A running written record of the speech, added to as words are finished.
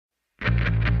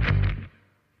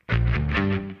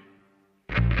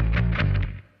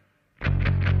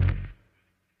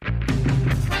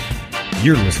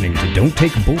You're listening to Don't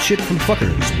Take Bullshit from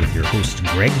Fuckers with your hosts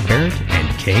Greg Barrett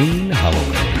and Kane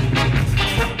Holloway.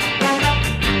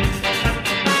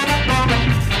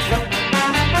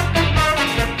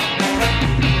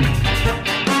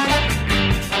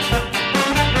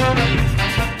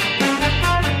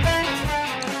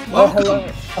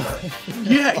 Welcome.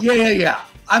 Yeah.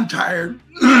 I'm tired.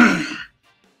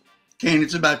 Kane,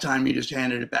 it's about time you just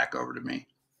handed it back over to me.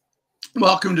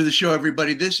 Welcome to the show,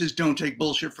 everybody. This is Don't Take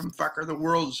Bullshit from Fucker.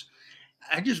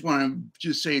 I just want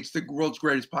to say it's the world's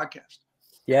greatest podcast.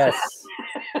 Yes,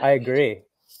 I agree.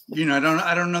 You know,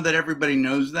 I don't know that everybody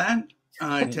knows that.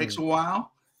 It takes a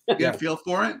while to get a feel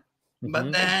for it.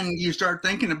 But then you start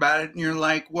thinking about it and you're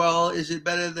like, well, is it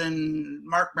better than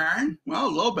Mark Maron? Well, a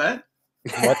little bit.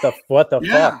 What the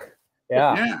fuck?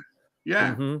 Yeah.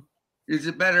 Mm-hmm. Is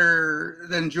it better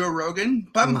than Joe Rogan?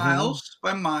 By miles.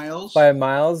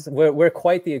 We're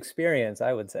quite the experience,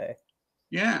 I would say.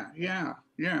 Yeah.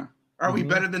 Are we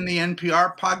better than the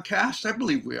NPR podcast? I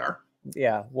believe we are.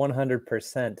 Yeah,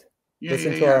 100%.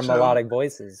 Listen to our melodic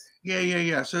voices.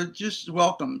 Yeah. So just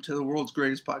welcome to the world's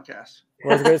greatest podcast.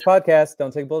 World's greatest podcast.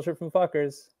 Don't take bullshit from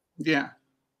fuckers. Yeah.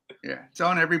 It's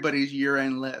on everybody's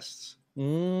year-end lists.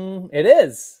 It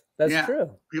is. That's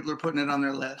true. People are putting it on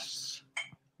their lists.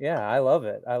 Yeah, I love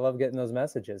it. I love getting those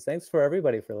messages. Thanks for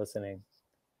everybody for listening.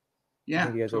 Yeah, I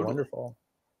think you guys are wonderful.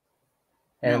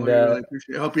 And we really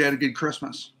appreciate it. I hope you had a good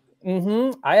Christmas.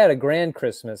 I had a grand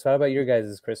Christmas. How about your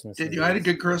guys' Christmas? Did you? I had a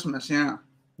good Christmas, yeah.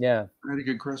 Yeah. I had a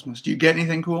good Christmas. Do you get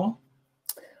anything cool?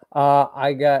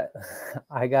 I got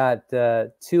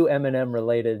 2 M&M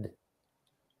related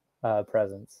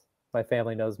presents. My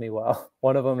family knows me well.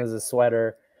 One of them is a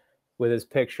sweater with his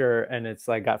picture, and it's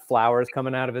like got flowers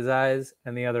coming out of his eyes,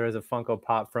 and the other is a Funko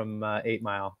Pop from 8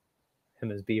 Mile,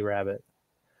 him as B Rabbit.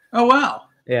 Oh wow!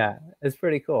 Yeah, it's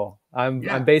pretty cool.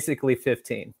 I'm basically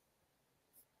 15.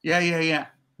 Yeah.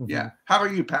 How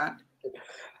are you, Pat?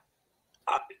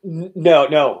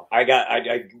 No.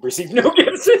 I received no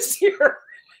gifts this year.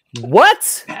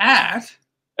 What? Pat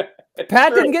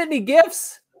Didn't get any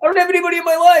gifts? I don't have anybody in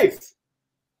my life.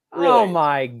 Really? Oh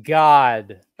my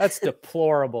God. That's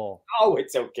deplorable. Oh,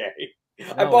 it's okay.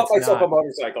 No, I bought myself a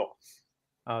motorcycle.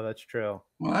 Oh, that's true.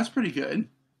 Well, that's pretty good.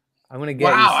 I'm going to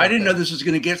get Wow, I didn't know this was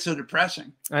going to get so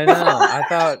depressing. I know.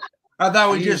 I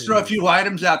thought we'd just throw a few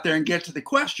items out there and get to the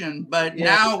question. But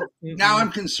now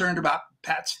I'm concerned about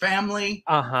Pat's family.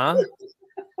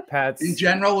 Pat's in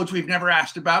general, which we've never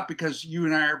asked about because you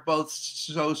and I are both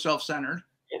so self-centered.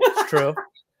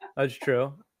 That's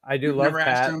true. I do love Pat. Never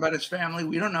asked him about his family.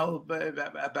 We don't know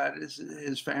about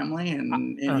his family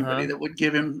and anybody that would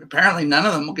give him. Apparently, none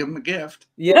of them will give him a gift.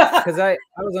 Yeah, because I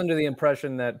was under the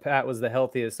impression that Pat was the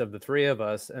healthiest of the 3 of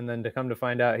us, and then to come to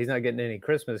find out he's not getting any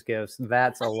Christmas gifts,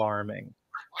 that's alarming.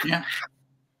 Yeah.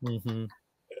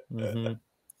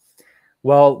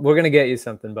 Well, we're gonna get you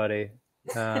something, buddy.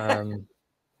 We're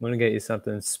gonna get you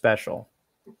something special.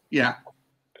 Yeah.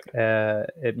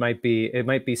 It might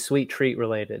be sweet treat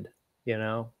related. You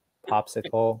know,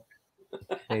 popsicle,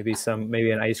 maybe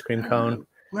an ice cream cone.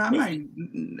 Well,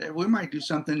 we might do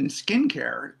something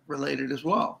skincare related as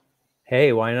well.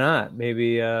 Hey, why not?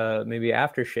 Maybe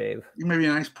aftershave. Maybe a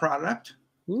nice product.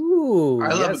 Ooh, I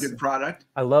love a good product.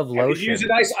 I love lotion. Use a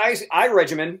nice eye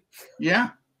regimen. Yeah.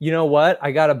 You know what?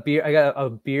 I got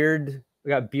beard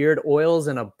oils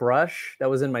and a brush that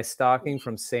was in my stocking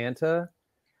from Santa,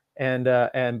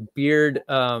 and beard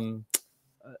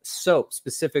soap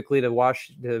specifically to wash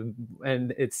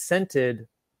and it's scented,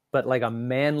 but like a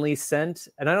manly scent.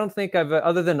 And I don't think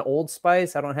other than Old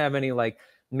Spice, I don't have any like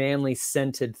manly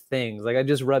scented things. Like I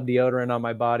just rub deodorant on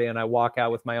my body and I walk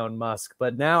out with my own musk.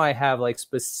 But now I have like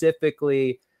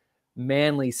specifically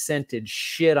manly scented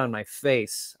shit on my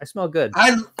face. I smell good.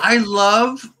 I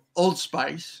love Old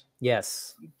Spice.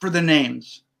 Yes. For the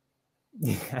names.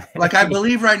 Like I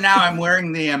believe right now I'm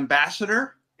wearing the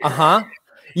Ambassador.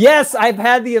 Yes, I've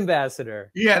had the Ambassador.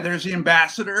 Yeah, there's the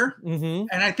Ambassador. And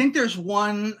I think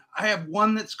I have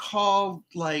one that's called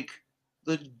like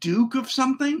the Duke of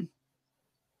something.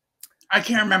 I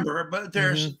can't remember, but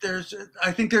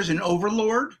I think there's an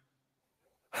Overlord.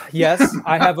 Yes,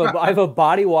 I have a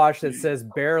body wash that says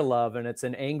Bear Love, and it's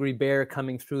an angry bear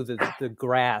coming through the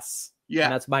grass. Yeah.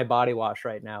 And that's my body wash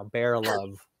right now, Bear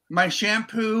Love. My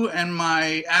shampoo and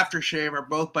my aftershave are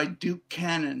both by Duke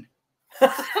Cannon.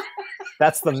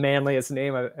 That's the manliest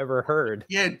name I've ever heard.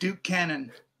 Yeah, Duke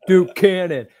Cannon. Duke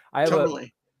Cannon.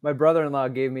 Totally. My brother-in-law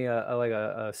gave me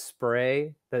a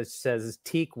spray that says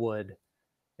teak wood,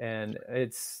 and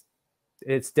it's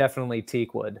definitely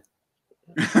teak wood.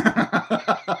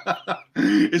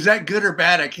 Is that good or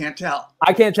bad? I can't tell.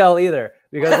 I can't tell either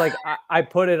because like I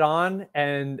put it on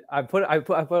and I put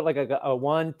like a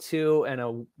 1, 2, and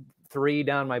a 3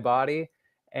 down my body,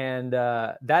 and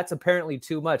that's apparently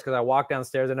too much because I walked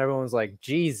downstairs and everyone's like,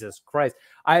 Jesus Christ.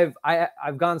 I've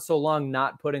gone so long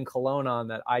not putting cologne on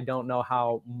that I don't know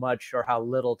how much or how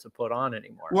little to put on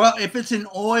anymore. Well, if it's an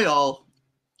oil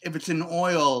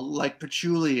like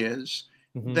patchouli is,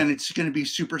 then it's going to be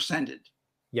super scented.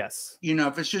 Yes. You know,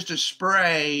 if it's just a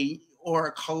spray or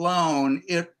a cologne,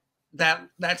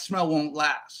 that smell won't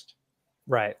last.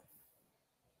 Right.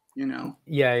 You know.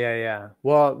 Yeah.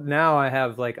 Well, now I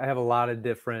have a lot of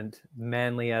different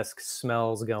manly-esque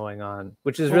smells going on,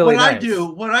 which is really nice.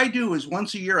 What I do is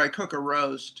once a year I cook a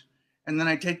roast, and then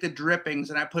I take the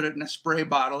drippings and I put it in a spray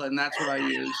bottle, and that's what I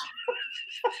use.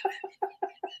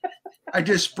 I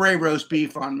just spray roast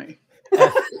beef on me,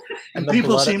 and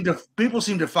people seem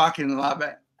to fucking love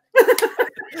it.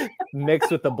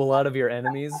 Mixed with the blood of your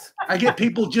enemies. I get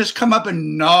people just come up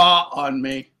and gnaw on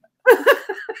me.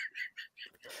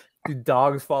 Do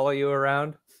dogs follow you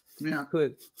around? Yeah.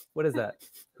 What is that?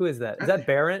 Who is that? Is that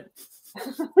Barrett?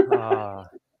 That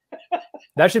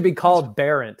should be called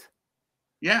Barrett.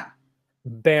 Yeah.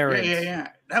 Barrett. Yeah.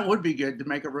 That would be good to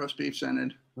make a roast beef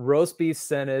scented. Roast beef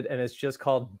scented, and it's just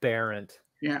called Barrett.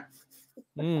 Yeah.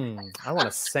 I want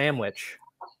a sandwich.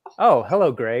 Oh,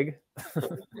 hello, Greg.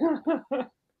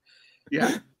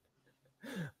 Yeah.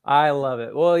 I love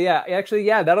it. Well, yeah, actually,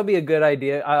 yeah, that'll be a good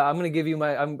idea. I'm going to give you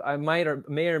I may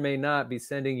or may not be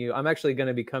sending you. I'm actually going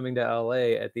to be coming to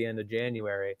LA at the end of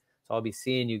January. So I'll be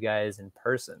seeing you guys in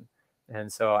person.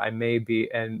 And so I may be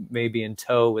in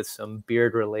tow with some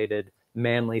beard related,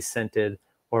 manly scented,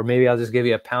 or maybe I'll just give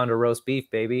you a pound of roast beef,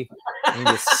 baby. And you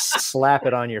just slap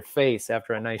it on your face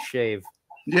after a nice shave.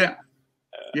 Yeah.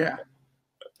 Yeah.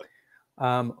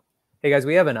 Hey guys,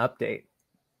 we have an update.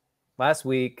 Last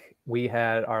week we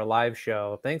had our live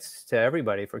show. Thanks to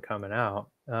everybody for coming out.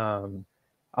 I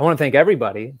want to thank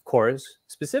everybody, of course,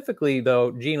 specifically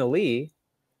though, Gina Lee,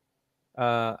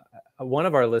 one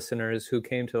of our listeners who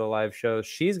came to the live show.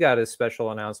 She's got a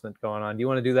special announcement going on. Do you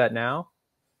want to do that now?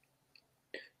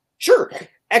 Sure.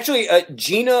 Actually,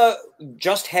 Gina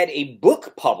just had a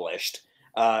book published.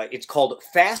 It's called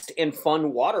Fast and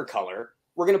Fun Watercolor.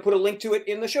 We're going to put a link to it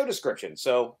in the show description.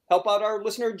 So help out our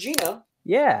listener, Gina.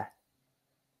 Yeah.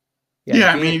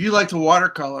 I mean, if you like to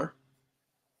watercolor.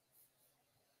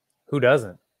 Who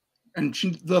doesn't? And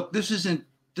look, this isn't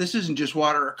just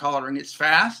watercoloring. It's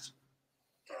fast.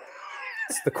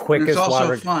 It's the quickest. It's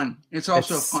also fun. It's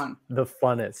also fun. The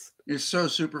funnest. It's so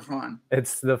super fun.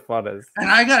 It's the funnest.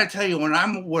 And I got to tell you, when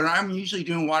I'm usually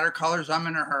doing watercolors, I'm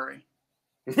in a hurry.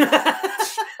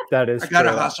 That is. I got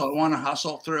to hustle. I want to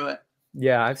hustle through it.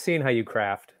 Yeah, I've seen how you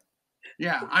craft.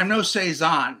 Yeah, I'm no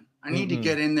Cezanne. I need to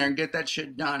get in there and get that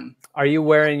shit done. Are you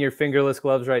wearing your fingerless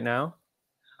gloves right now?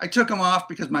 I took them off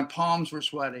because my palms were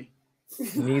sweaty.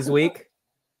 Knees weak?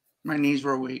 My knees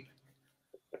were weak.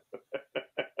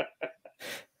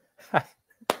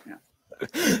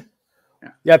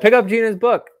 Yeah, pick up Gina's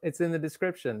book. It's in the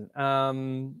description.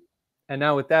 And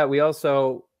now with that, we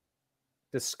also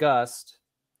discussed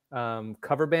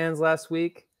cover bands last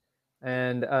week.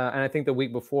 And I think the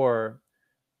week before,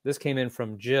 this came in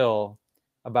from Jill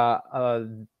about a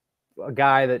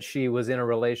guy that she was in a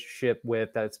relationship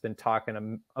with that's been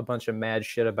talking a bunch of mad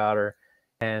shit about her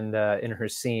and in her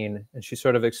scene. And she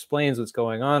sort of explains what's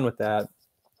going on with that.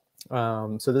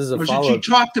 So this is a follow-up. She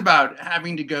talked about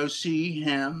having to go see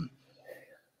him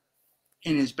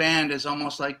in his band as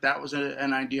almost like that was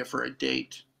an idea for a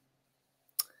date.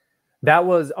 That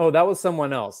was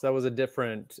someone else. That was a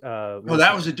different. That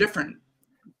was a different.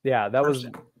 Yeah, that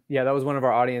person. was one of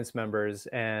our audience members,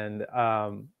 and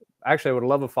actually, I would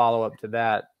love a follow up to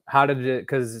that. How did it?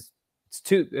 Because it's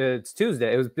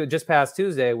Tuesday. It was just past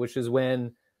Tuesday, which is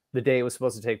when the date was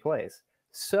supposed to take place.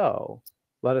 So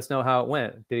let us know how it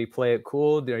went. Did he play it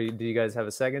cool? Do you guys have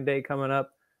a second date coming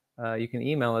up? You can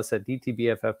email us at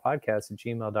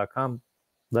dtbffpodcast@gmail.com.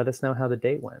 Let us know how the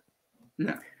date went.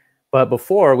 Yeah. But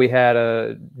before, we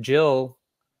had Jill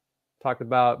talked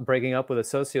about breaking up with a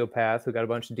sociopath who got a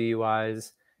bunch of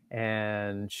DUIs,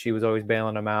 and she was always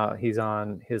bailing him out. He's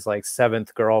on his like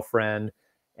 7th girlfriend,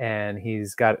 and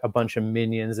he's got a bunch of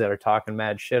minions that are talking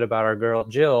mad shit about our girl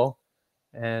Jill,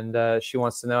 and she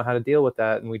wants to know how to deal with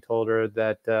that. And we told her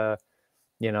that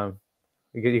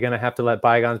you're gonna have to let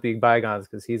bygones be bygones,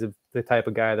 because he's the type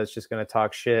of guy that's just gonna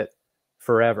talk shit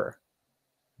forever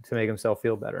to make himself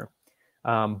feel better.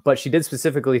 But she did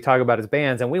specifically talk about his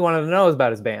bands, and we wanted to know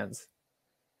about his bands.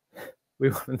 We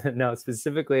wanted to know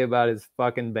specifically about his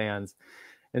fucking bands.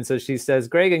 And so she says,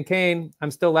 Greg and Kane,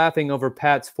 I'm still laughing over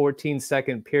Pat's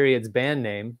 14-second periods band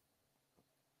name.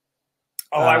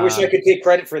 Oh, I wish I could take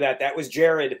credit for that. That was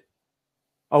Jared.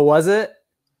 Oh, was it?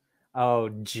 Oh,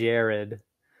 Jared.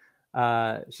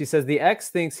 She says, the X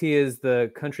thinks he is the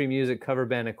country music cover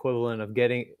band equivalent of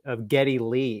Geddy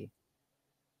Lee.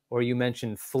 Or you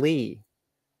mentioned Flea.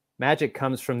 Magic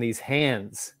comes from these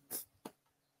hands.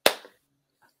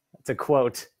 That's a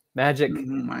quote. Magic. Oh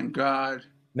my God.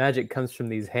 Magic comes from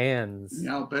these hands.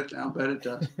 Yeah, I'll bet it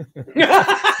does.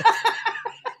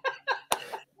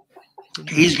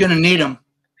 He's gonna need them.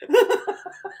 He's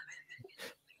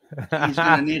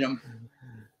gonna need them.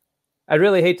 I'd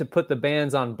really hate to put the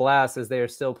bands on blast as they are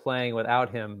still playing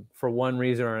without him for one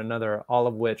reason or another, all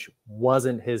of which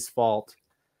wasn't his fault.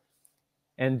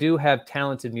 And do have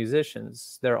talented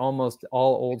musicians. They're almost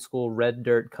all old school red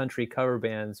dirt country cover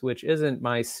bands, which isn't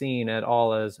my scene at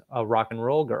all as a rock and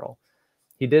roll girl.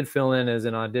 He did fill in as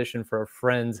an audition for a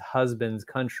friend's husband's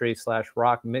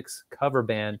country/rock mix cover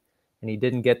band, and he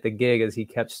didn't get the gig as he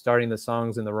kept starting the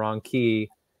songs in the wrong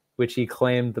key, which he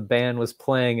claimed the band was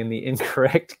playing in the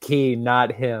incorrect key,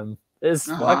 not him. This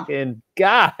fucking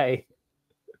guy.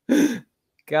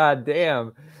 God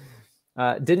damn.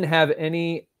 Didn't have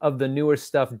any of the newer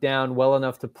stuff down well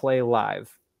enough to play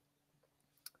live.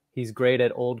 He's great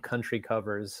at old country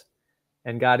covers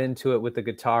and got into it with the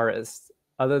guitarist.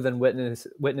 Other than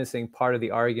witnessing part of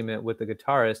the argument with the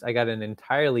guitarist, I got an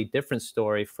entirely different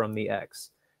story from the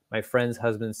ex. My friend's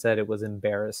husband said it was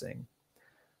embarrassing.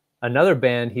 Another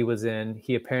band he was in,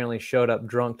 he apparently showed up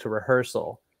drunk to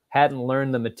rehearsal, hadn't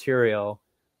learned the material,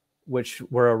 which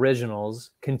were originals,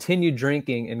 continued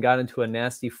drinking, and got into a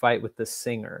nasty fight with the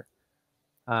singer.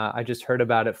 I just heard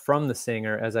about it from the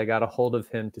singer as I got a hold of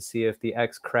him to see if the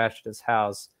ex crashed at his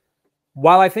house.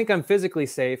 While I think I'm physically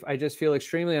safe, I just feel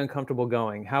extremely uncomfortable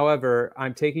going. However,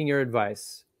 I'm taking your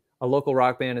advice. A local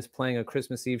rock band is playing a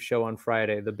Christmas Eve show on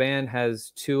Friday. The band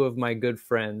has two of my good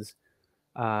friends,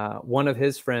 one of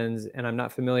his friends, and I'm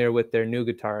not familiar with their new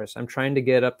guitarist. I'm trying to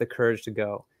get up the courage to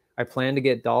go. I plan to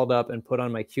get dolled up and put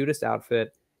on my cutest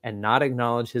outfit and not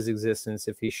acknowledge his existence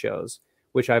if he shows,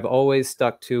 which I've always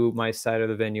stuck to my side of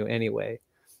the venue anyway.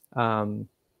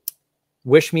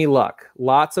 Wish me luck.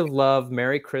 Lots of love.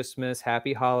 Merry Christmas.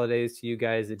 Happy holidays to you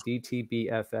guys at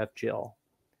DTBFF Jill.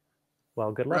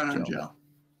 Well, good luck, Right on, Jill. Jill.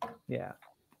 Yeah.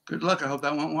 Good luck. I hope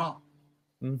that went well.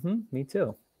 Me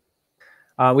too.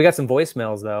 We got some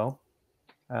voicemails, though.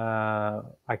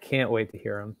 I can't wait to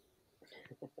hear them.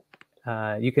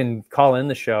 You can call in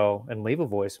the show and leave a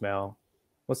voicemail.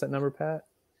 What's that number, Pat?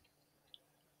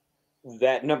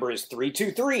 That number is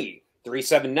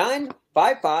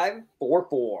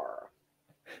 323-379-5544.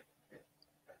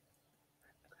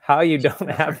 How you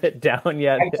don't have it down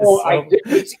yet?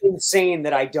 It's insane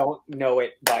that I don't know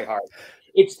it by heart.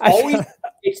 It's always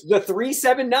it's the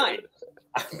 379.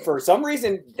 For some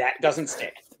reason, that doesn't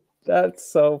stick.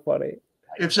 That's so funny.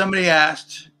 If somebody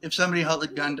held a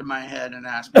gun to my head and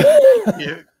asked me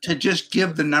to just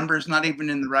give the numbers, not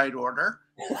even in the right order,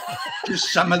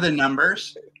 just some of the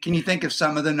numbers. Can you think of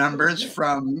some of the numbers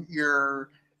from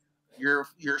your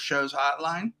show's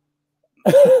hotline?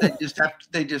 They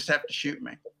just have to shoot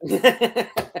me.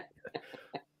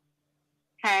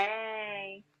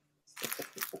 Hey.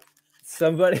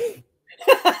 Somebody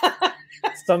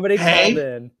called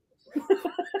in.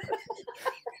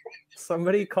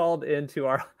 Somebody called into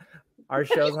our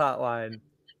show's hotline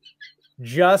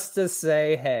just to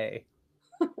say hey.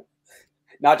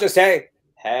 Not just hey.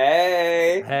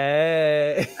 Hey.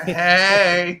 Hey.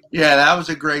 Hey. Yeah, that was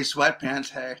a gray sweatpants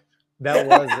hey. That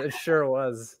was. It sure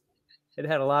was. It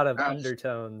had a lot of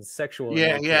undertones, sexual.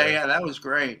 Yeah. That was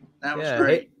great. That was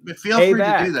great. But feel free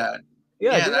to do that.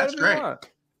 Yeah, that's great.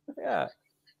 Yeah.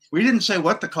 We didn't say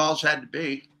what the calls had to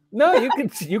be. No,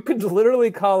 you could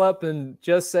literally call up and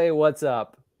just say what's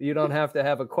up. You don't have to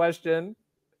have a question.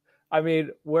 I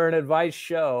mean, we're an advice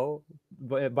show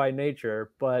by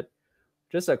nature, but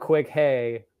just a quick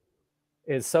hey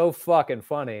is so fucking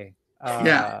funny.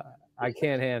 I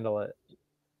can't handle it.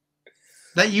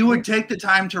 That you would take the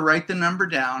time to write the number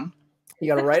down. You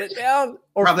got to write it down,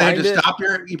 or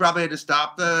you probably had to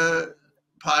stop the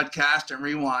podcast and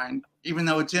rewind, even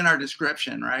though it's in our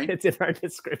description, right? It's in our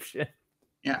description.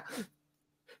 Yeah.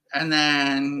 And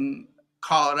then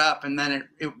call it up, and then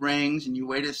it rings, and you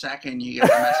wait a second, you get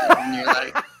a message, and you're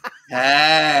like,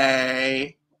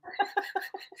 hey.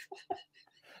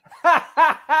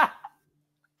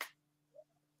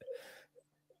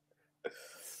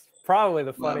 Probably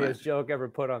the funniest joke ever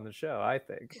put on the show, I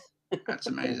think. That's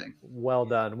amazing. Well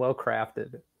done. Well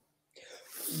crafted.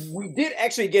 We did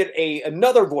actually get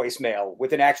another voicemail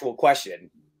with an actual question.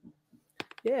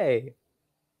 Yay.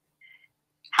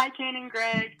 Hi, Kane and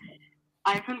Greg.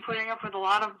 I've been putting up with a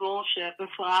lot of bullshit this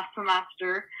last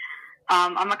semester.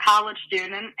 I'm a college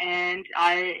student, and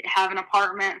I have an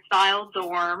apartment-style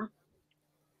dorm.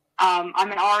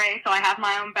 I'm an RA, so I have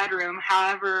my own bedroom.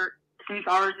 However, since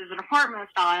ours is an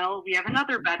apartment-style, we have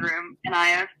another bedroom, and I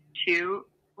have 2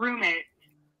 roommates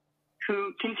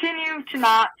who continue to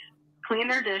not clean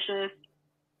their dishes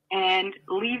and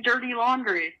leave dirty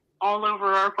laundry all over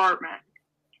our apartment.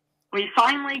 We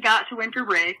finally got to winter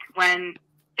break when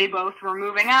they both were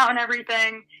moving out and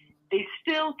everything. They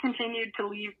still continued to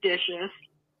leave dishes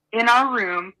in our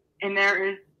room, and there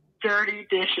is dirty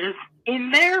dishes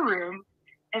in their room.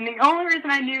 And the only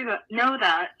reason I know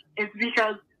that is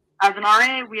because as an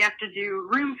RA, we have to do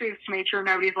room sweeps to make sure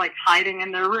nobody's like hiding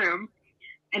in their room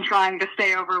and trying to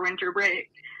stay over winter break.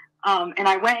 And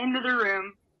I went into the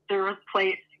room. There was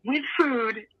plates with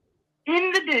food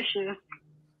in the dishes.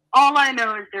 All I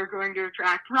know is they're going to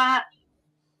attract rats,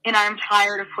 and I'm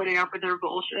tired of putting up with their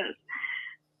bullshit.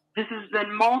 This has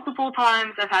been multiple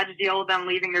times I've had to deal with them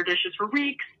leaving their dishes for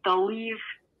weeks. They'll leave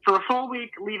for a full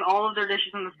week, leave all of their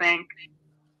dishes in the sink.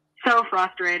 So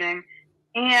frustrating.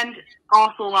 And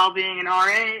also, while being an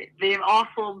RA, they've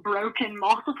also broken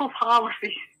multiple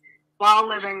policies while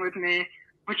living with me,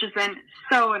 which has been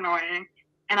so annoying.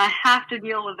 And I have to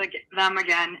deal with them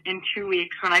again in 2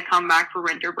 weeks when I come back for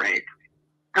winter break,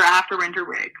 or after winter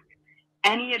break.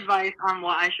 Any advice on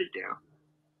what I should do?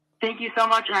 Thank you so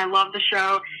much, and I love the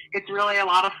show. It's really a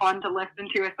lot of fun to listen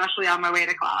to, especially on my way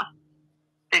to class.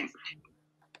 Thanks.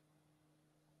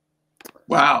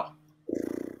 Wow.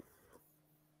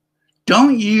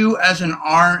 Don't you, as an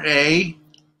RA,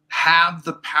 have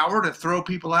the power to throw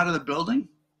people out of the building?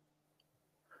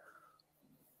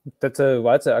 That's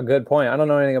a good point. I don't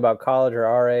know anything about college or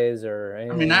RAs or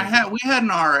anything. I mean, we had an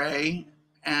RA,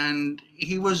 and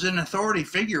he was an authority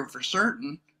figure for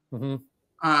certain. Mm-hmm.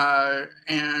 I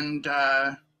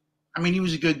mean, he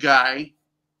was a good guy,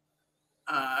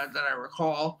 that I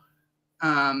recall.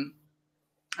 I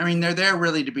mean, they're there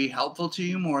really to be helpful to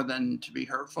you more than to be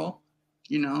hurtful.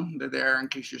 You know, they're there in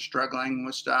case you're struggling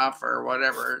with stuff or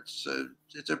whatever. It's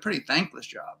a pretty thankless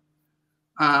job.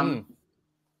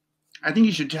 I think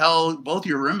you should tell both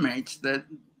your roommates that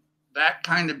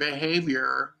kind of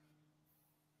behavior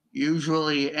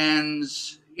usually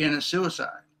ends in a suicide.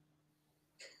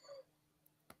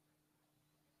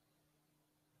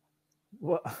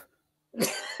 What?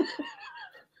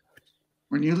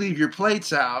 When you leave your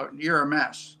plates out, you're a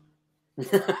mess.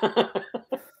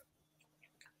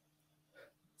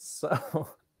 So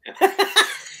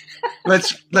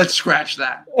let's scratch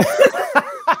that.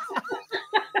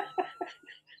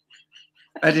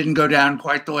 That didn't go down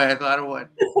quite the way I thought it would.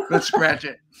 Let's scratch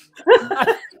it.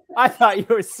 I thought you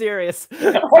were serious.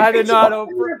 I did not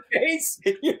open your face.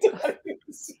 You thought you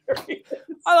were serious.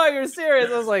 I thought you were serious.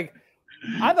 I was like,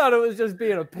 I thought it was just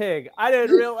being a pig. I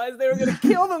didn't realize they were going to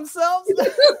kill themselves.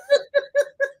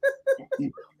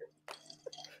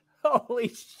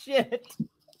 Holy shit.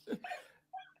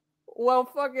 Well,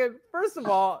 fucking, first of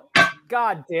all,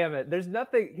 God damn it. There's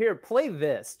nothing here. Play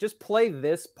this. Just play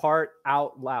this part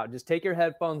out loud. Just take your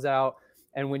headphones out.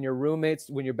 And when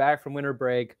you're back from winter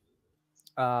break,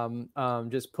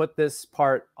 just put this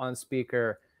part on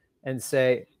speaker and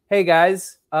say, hey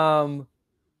guys,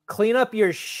 clean up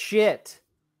your shit.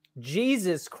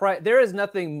 Jesus Christ. There is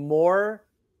nothing more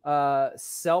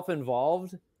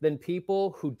self-involved than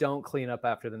people who don't clean up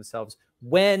after themselves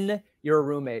when you're a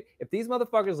roommate. If these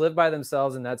motherfuckers live by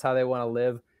themselves and that's how they want to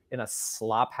live, in a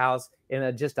slop house,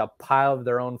 in just a pile of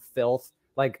their own filth,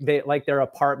 like their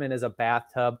apartment is a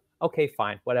bathtub, okay,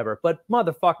 fine, whatever. But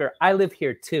motherfucker, I live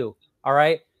here too, all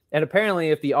right? And apparently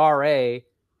if the RA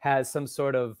has some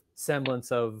sort of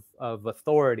semblance of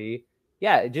authority,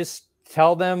 yeah, just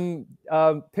tell them,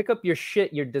 pick up your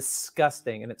shit, you're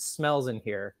disgusting and it smells in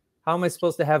here. How am I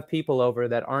supposed to have people over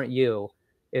that aren't you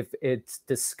if it's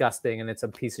disgusting and it's a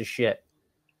piece of shit?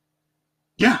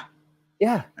 Yeah.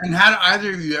 Yeah. And how do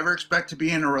either of you ever expect to be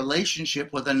in a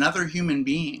relationship with another human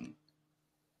being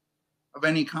of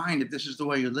any kind if this is the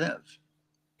way you live?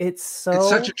 It's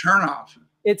such a turnoff.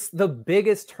 It's the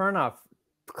biggest turnoff.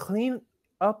 Clean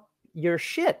up your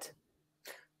shit.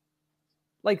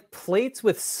 Like plates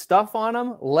with stuff on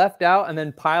them left out and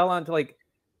then pile onto like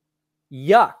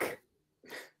yuck.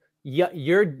 Yeah,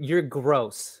 you're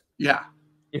gross. Yeah.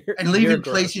 And leaving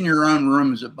plates in your own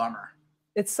room is a bummer.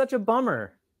 It's such a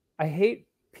bummer. I hate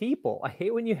people. I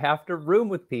hate when you have to room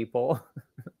with people.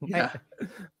 Yeah.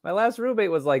 My last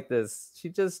roommate was like this.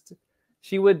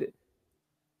 She would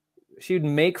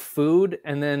make food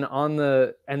and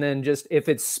then just if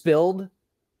it spilled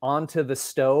onto the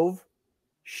stove,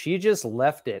 She just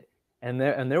left it. And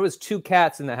there was 2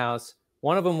 cats in the house.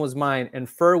 One of them was mine, and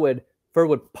fur would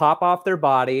pop off their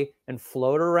body and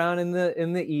float around in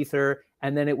the ether,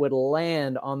 and then it would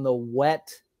land on the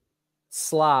wet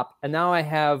slop. And now I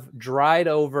have dried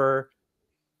over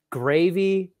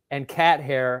gravy and cat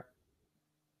hair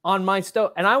on my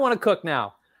stove, and I want to cook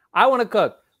now. I want to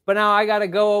cook, but now I got to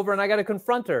go over and I got to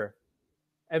confront her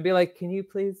and be like, "Can you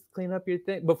please clean up your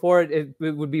thing?" Before it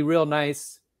would be real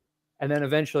nice, and then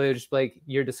eventually it'd just be like,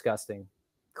 "You're disgusting.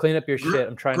 Clean up your shit."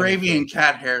 I'm trying. Gravy and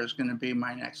cat hair is going to be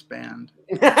my next band.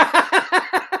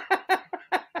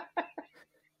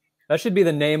 That should be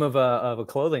the name of a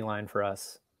clothing line for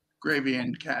us. Gravy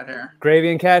and cat hair.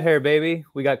 Gravy and cat hair, baby.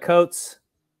 We got coats.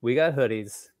 We got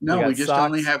hoodies. No, we just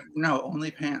socks.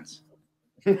 only pants.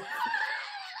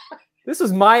 This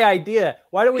was my idea.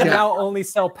 Why do we now only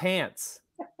sell pants?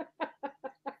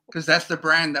 Because that's the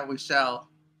brand that we sell.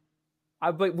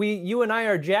 But you and I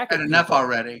are jacket. At enough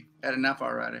already.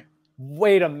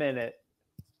 Wait a minute.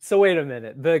 So wait a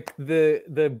minute.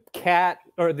 The cat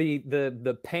or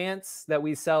the pants that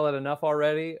we sell at Enough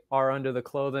Already are under the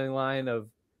clothing line of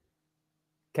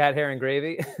cat hair and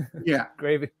gravy. Yeah.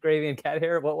 gravy and cat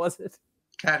hair. What was it?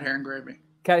 Cat hair and gravy.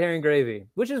 Cat hair and gravy,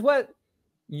 which is what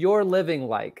you're living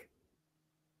like.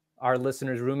 Our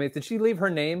listeners' roommates. Did she leave her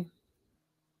name?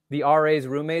 The RA's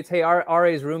roommates. Hey, our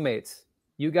RA's roommates.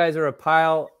 You guys are a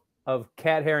pile of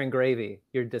cat hair and gravy.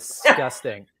 You're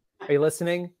disgusting. Are you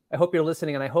listening? I hope you're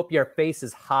listening, and I hope your face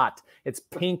is hot. It's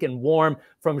pink and warm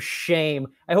from shame.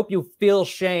 I hope you feel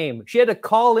shame. She had to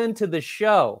call into the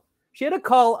show. She had to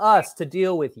call us to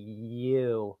deal with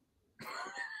you.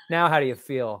 Now, how do you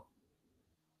feel?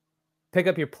 Pick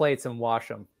up your plates and wash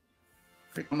them.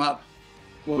 Pick them up.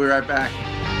 We'll be right back.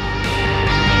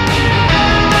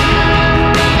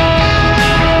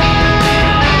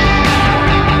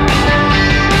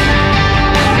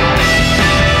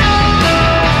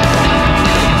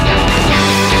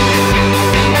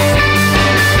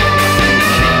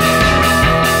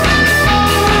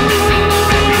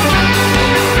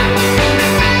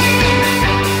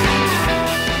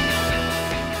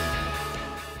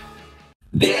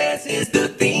 This is the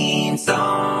theme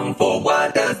song for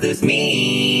What Does This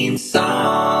Mean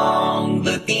song.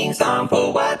 The theme song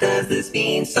for What Does This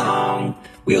Mean song.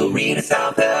 We'll read a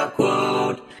self-help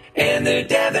quote, and they're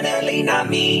definitely not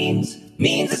memes.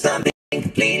 Memes are something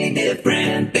completely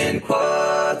different than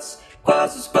quotes.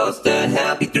 Quotes are supposed to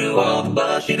help you through all the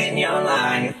bullshit in your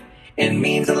life. And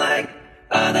memes are like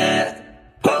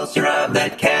that poster of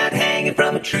that cat hanging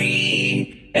from a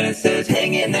tree. And it says,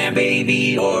 "Hang in there,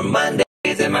 baby," or "Monday.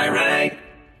 Am I right?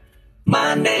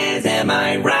 Mondays, am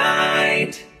I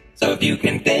right? So if you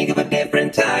can think of a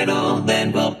different title,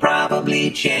 then we'll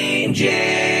probably change it.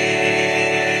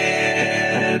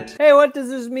 Hey, what does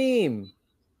this mean?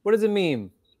 What does it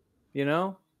mean? You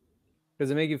know?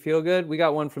 Does it make you feel good? We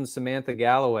got one from Samantha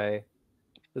Galloway.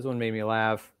 This one made me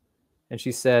laugh. And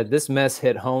she said, "This mess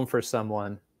hit home for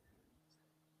someone.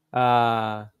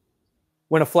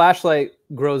 When a flashlight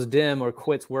grows dim or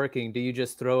quits working, do you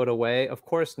just throw it away? Of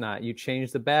course not. You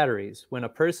change the batteries. When a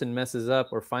person messes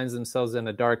up or finds themselves in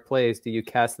a dark place, do you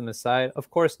cast them aside? Of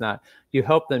course not. You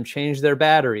help them change their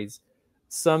batteries.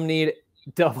 Some need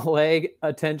AA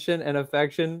attention and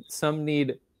affection. Some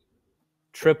need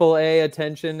AAA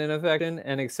attention and affection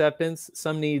and acceptance.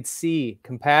 Some need C,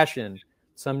 compassion.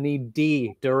 Some need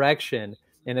D, direction.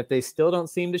 And if they still don't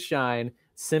seem to shine,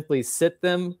 simply sit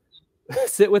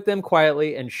with them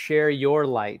quietly and share your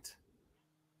light."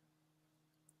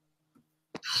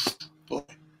 Boy,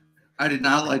 I did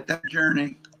not like that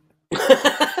journey.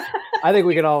 I think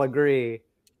we can all agree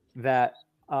that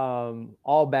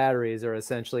all batteries are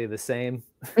essentially the same.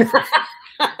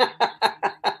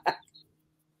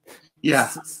 Yeah.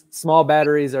 Small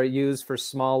batteries are used for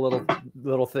small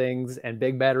little things, and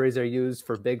big batteries are used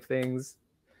for big things.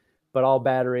 But all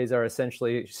batteries are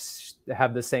essentially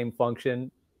have the same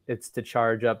function. It's to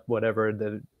charge up whatever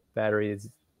the battery is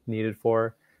needed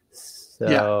for.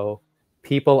 So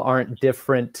people aren't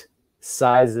different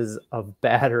sizes of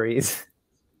batteries.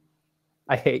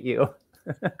 I hate you.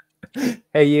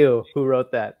 Hey, you who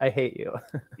wrote that. I hate you.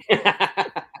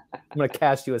 I'm going to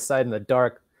cast you aside in the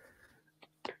dark.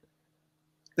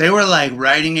 They were like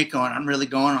writing it going, "I'm really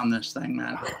going on this thing,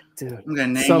 man. Dude, I'm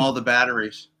going to name all the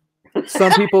batteries."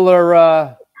 Some people are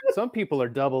AA.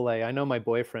 I know my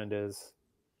boyfriend is.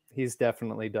 He's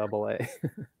definitely AA.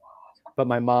 But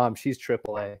my mom, she's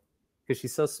AAA because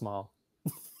she's so small.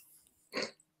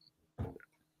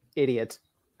 Idiot.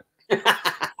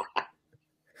 That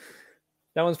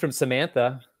one's from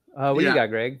Samantha. What do you got,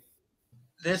 Greg?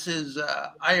 This is,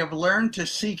 I have learned to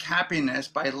seek happiness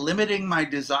by limiting my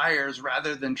desires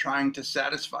rather than trying to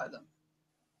satisfy them.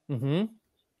 Mm-hmm.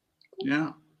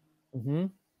 Yeah. Mm-hmm.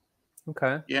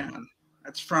 Okay. Yeah.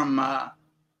 That's from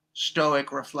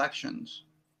Stoic Reflections.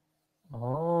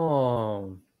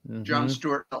 Oh. Mm-hmm. John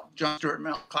Stuart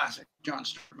Mill, classic John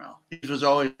Stuart Mill. He was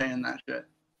always saying that shit.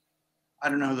 I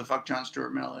don't know who the fuck John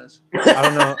Stuart Mill is.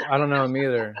 I don't know him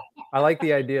either. I like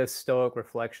the idea of Stoic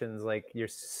Reflections, like you're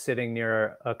sitting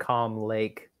near a calm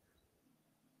lake,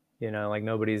 you know, like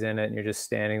nobody's in it and you're just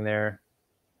standing there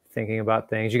thinking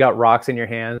about things. You got rocks in your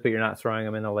hands, but you're not throwing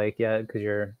them in the lake yet because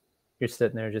you're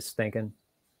sitting there just thinking.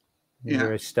 You're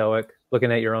very stoic,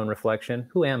 looking at your own reflection.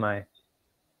 Who am I?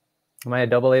 Am I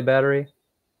a AA battery?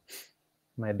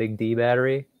 Am I a big D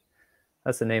battery?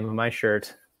 That's the name of my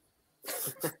shirt.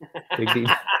 Big D.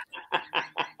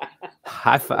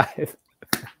 High five.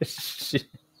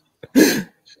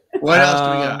 What else do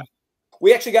we got?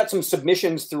 We actually got some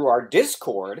submissions through our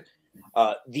Discord.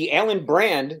 The Alan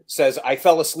Brand says, I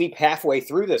fell asleep halfway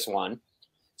through this one.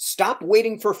 Stop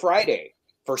waiting for Friday,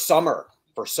 for summer,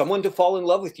 for someone to fall in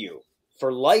love with you.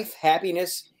 For life,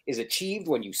 happiness is achieved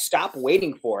when you stop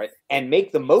waiting for it and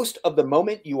make the most of the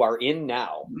moment you are in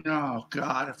now. Oh,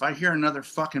 God. If I hear another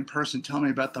fucking person tell me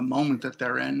about the moment that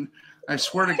they're in, I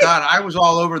swear to God, I was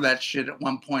all over that shit at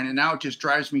one point, and now it just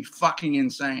drives me fucking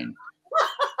insane.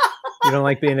 You don't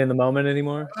like being in the moment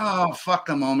anymore? Oh, fuck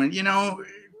the moment. You know,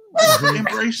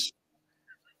 embrace,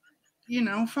 you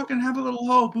know, fucking have a little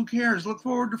hope. Who cares? Look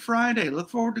forward to Friday. Look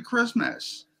forward to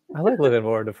Christmas. I like looking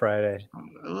forward to Friday.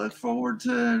 Look forward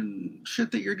to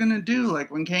shit that you're going to do. Like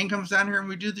when Kane comes down here and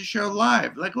we do the show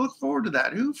live. Like, look forward to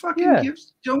that. Who fucking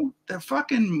gives? The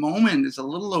fucking moment is a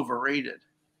little overrated.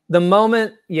 The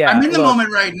moment, yeah. I'm in the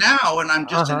moment right now, and I'm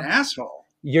just an asshole.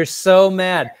 You're so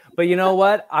mad. But you know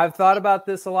what? I've thought about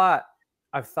this a lot.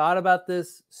 I've thought about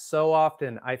this so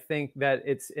often. I think that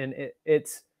it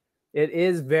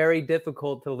is very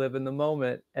difficult to live in the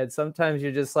moment. And sometimes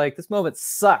you're just like, this moment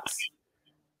sucks.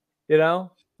 You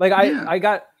know? Like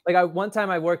one time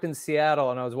I worked in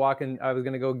Seattle and I was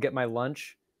going to go get my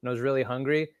lunch and I was really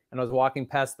hungry and I was walking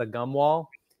past the gum wall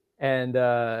and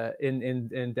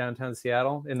in downtown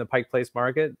Seattle in the Pike Place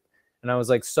Market. And I was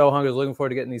like so hungry, I was looking forward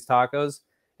to getting these tacos.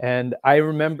 And I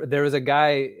remember there was a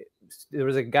guy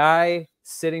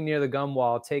sitting near the gum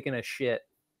wall taking a shit.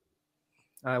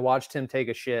 And I watched him take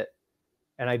a shit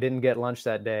and I didn't get lunch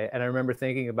that day. And I remember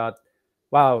thinking about,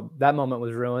 wow, that moment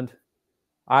was ruined.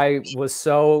 I was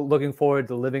so looking forward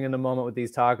to living in the moment with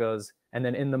these tacos. And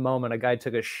then in the moment, a guy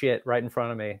took a shit right in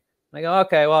front of me. I go,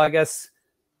 okay, well, I guess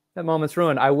that moment's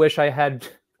ruined. I wish I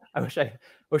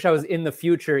was in the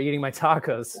future eating my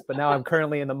tacos, but now I'm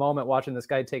currently in the moment watching this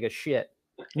guy take a shit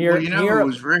near gum. You know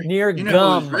who's really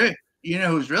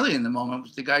in the moment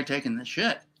was the guy taking the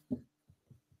shit.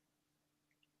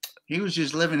 He was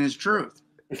just living his truth.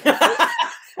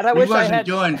 And I wish he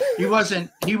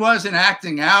wasn't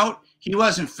acting out. He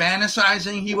wasn't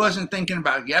fantasizing. He wasn't thinking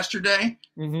about yesterday.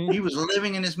 Mm-hmm. He was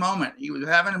living in his moment. He was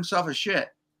having himself a shit.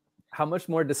 How much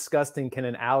more disgusting can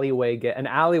an alleyway get? An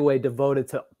alleyway devoted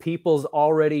to people's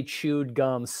already chewed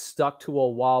gum stuck to a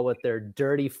wall with their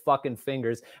dirty fucking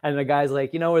fingers. And the guy's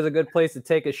like, you know, where's a good place to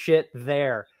take a shit?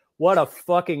 There. What a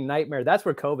fucking nightmare. That's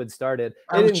where COVID started.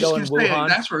 They didn't go in Wuhan.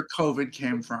 That's where COVID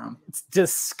came from. It's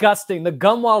disgusting. The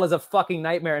gum wall is a fucking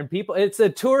nightmare. And it's a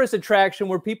tourist attraction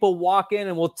where people walk in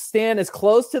and will stand as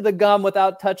close to the gum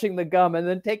without touching the gum and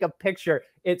then take a picture.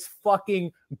 It's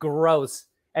fucking gross.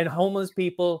 And homeless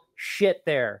people shit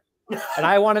there. And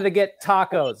I wanted to get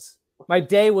tacos. My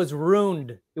day was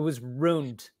ruined. It was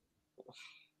ruined.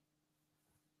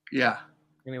 Yeah.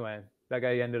 Anyway, that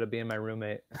guy ended up being my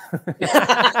roommate.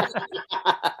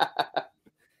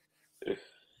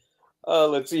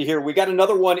 Let's see here. We got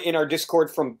another one in our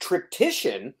Discord from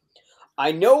Triptician.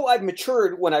 I know I've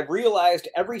matured when I've realized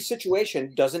every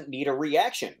situation doesn't need a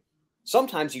reaction.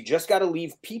 Sometimes you just got to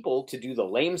leave people to do the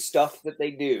lame stuff that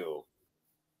they do.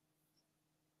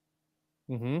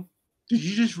 Mm-hmm. Did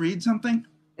you just read something?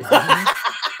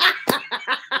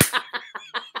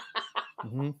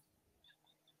 Mm-hmm.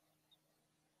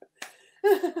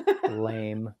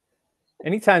 Lame.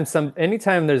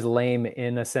 Anytime there's lame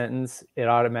in a sentence, it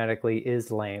automatically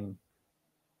is lame.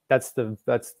 That's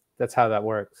how that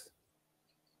works.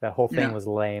 That whole thing was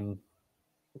lame.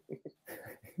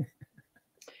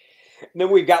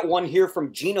 Then we've got one here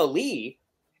from Gina Lee.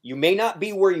 You may not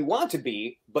be where you want to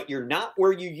be, but you're not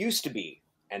where you used to be.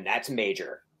 And that's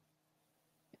major.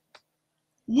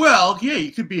 Well, yeah,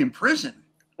 you could be in prison.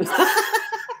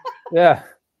 Yeah.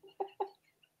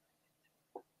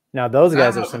 Now those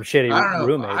guys are some shitty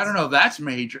roommates. I don't know. That's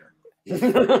major.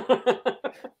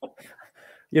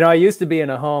 You know, I used to be in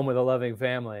a home with a loving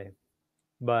family,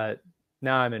 but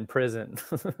now I'm in prison.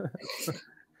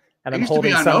 And I'm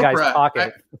holding some guy's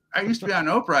pocket. I used to be on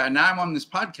Oprah, and now I'm on this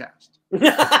podcast.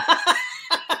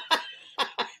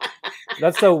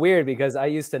 That's so weird because I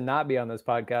used to not be on this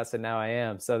podcast, and now I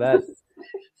am. So that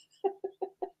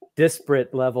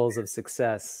disparate levels of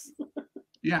success.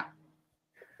 Yeah.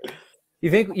 You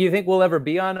think we'll ever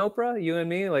be on Oprah? You and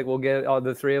me, like we'll get all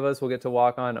the three of us. We'll get to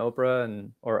walk on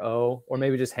Oprah or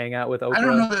maybe just hang out with Oprah. I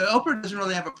don't know. Oprah doesn't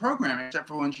really have a program except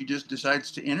for when she just decides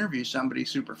to interview somebody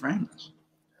super famous.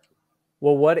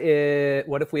 Well, what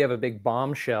if we have a big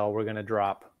bombshell we're gonna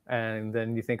drop, and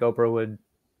then you think Oprah would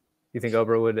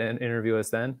interview us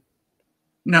then?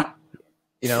 No.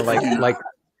 You know,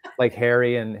 like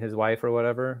Harry and his wife or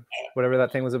whatever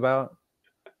that thing was about.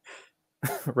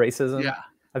 Racism. Yeah.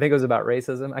 I think it was about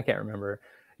racism. I can't remember.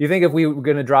 You think if we were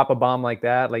going to drop a bomb like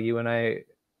that, like you and I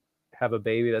have a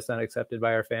baby that's not accepted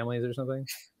by our families or something,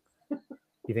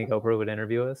 you think Oprah would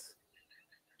interview us?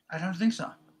 I don't think so.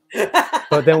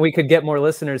 But then we could get more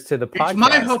listeners to the podcast. It's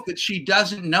my hope that she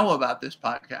doesn't know about this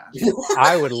podcast.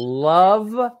 I would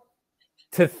love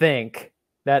to think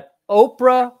that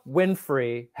Oprah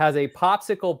Winfrey has a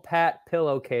popsicle pat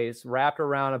pillowcase wrapped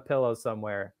around a pillow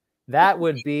somewhere. That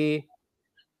would be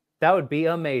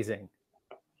amazing.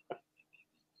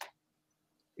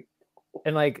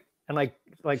 And like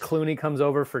Clooney comes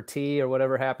over for tea or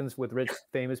whatever happens with rich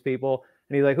famous people,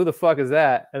 and he's like, "Who the fuck is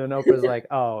that?" And then Oprah's like,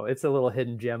 "Oh, it's a little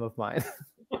hidden gem of mine."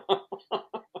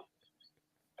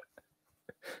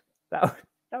 That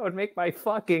would make my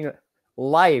fucking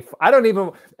life. I don't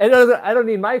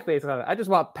need my face on it. I just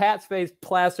want Pat's face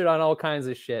plastered on all kinds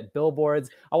of shit.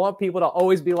 Billboards. I want people to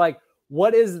always be like,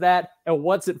 "What is that? And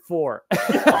what's it for?"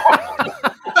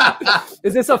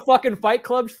 Is this a fucking Fight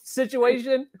Club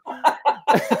situation?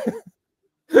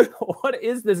 What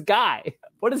is this guy?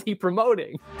 What is he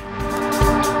promoting?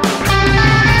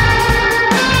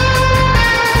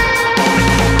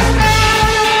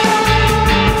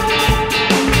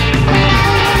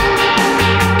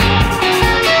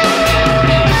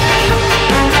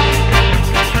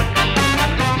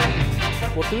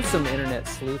 Well, through some internet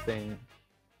sleuthing,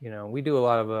 you know, we do a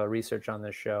lot of research on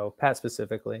this show, Pat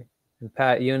specifically. And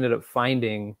Pat, you ended up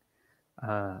finding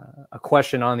a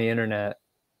question on the internet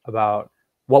about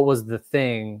what was the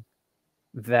thing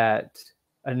that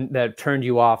turned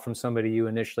you off from somebody you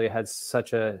initially had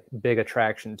such a big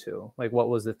attraction to. Like, what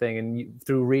was the thing? And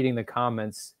through reading the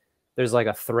comments, there's like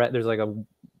a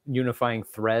unifying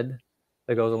thread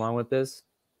that goes along with this.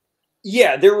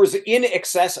 Yeah, there was in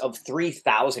excess of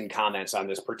 3,000 comments on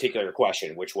this particular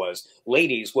question, which was,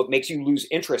 ladies, what makes you lose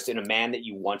interest in a man that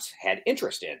you once had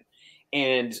interest in?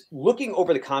 And looking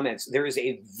over the comments, there is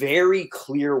a very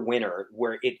clear winner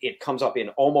where it comes up in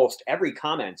almost every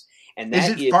comment. And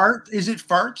that is it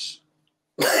farts?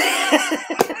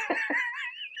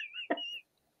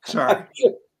 Sorry.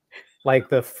 Like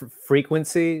the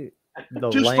frequency?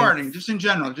 Just length. Farting, just in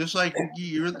general. Just like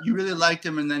you really liked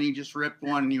him and then he just ripped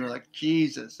one and you were like,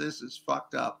 Jesus, this is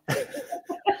fucked up.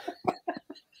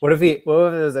 What if it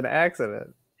was an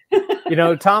accident? You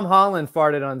know, Tom Holland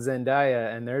farted on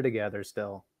Zendaya and they're together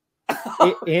still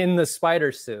in the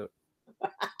spider suit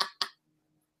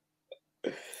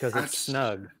because it's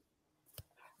snug.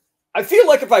 I feel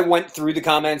like if I went through the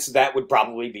comments, that would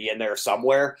probably be in there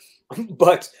somewhere.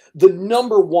 But the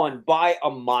number one by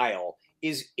a mile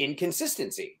is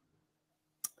inconsistency.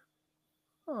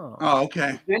 Oh,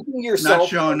 okay. Presenting yourself, not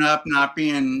showing up, not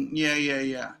being,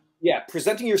 yeah. Yeah,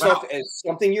 presenting yourself as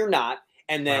something you're not.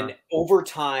 And then over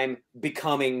time,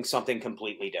 becoming something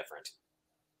completely different.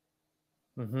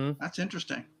 Mm-hmm. That's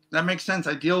interesting. That makes sense.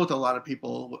 I deal with a lot of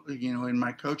people, you know, in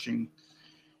my coaching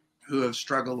who have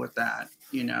struggled with that,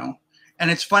 you know. And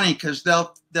it's funny because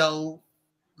they'll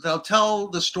tell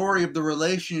the story of the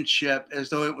relationship as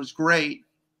though it was great,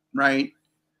 right?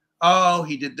 Oh,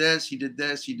 he did this, he did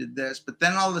this, he did this. But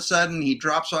then all of a sudden he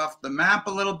drops off the map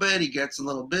a little bit. He gets a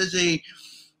little busy.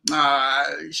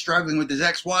 Struggling with his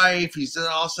ex-wife. He's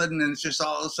all of a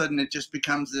sudden it just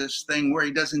becomes this thing where he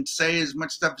doesn't say as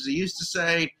much stuff as he used to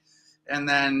say, and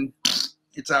then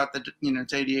it's out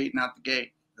it's 88 and out the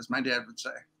gate, as my dad would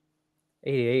say.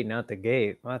 88 and out the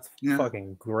gate. Well, that's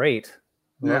fucking great.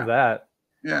 Love that.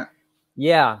 Yeah.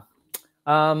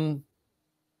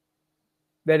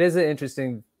 That is an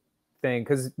interesting thing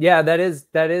because that is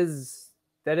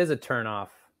a turnoff.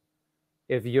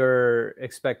 If you're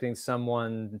expecting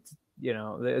someone, you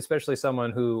know, especially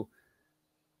someone who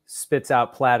spits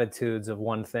out platitudes of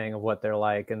one thing of what they're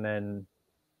like, and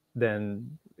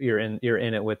then you're in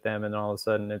it with them, and all of a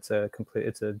sudden it's a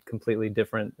completely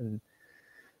different and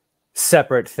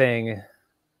separate thing.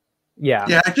 Yeah.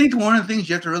 Yeah, I think one of the things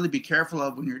you have to really be careful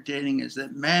of when you're dating is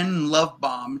that men love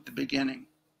bomb at the beginning.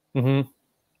 Mm-hmm.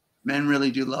 Men really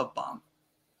do love bomb.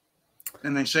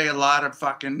 And they say a lot of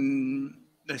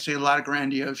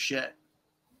grandiose shit.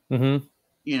 Mm-hmm.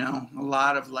 You know, a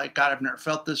lot of like, God, I've never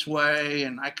felt this way,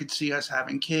 and I could see us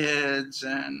having kids,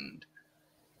 and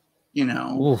you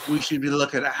know, Oof. we should be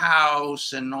looking at a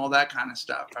house and all that kind of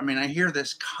stuff. I mean, I hear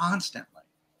this constantly.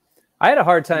 I had a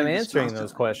hard time answering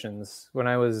those questions when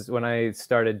I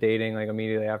started dating, like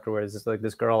immediately afterwards. It's like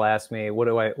this girl asked me, what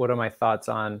are my thoughts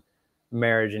on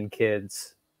marriage and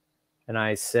kids? And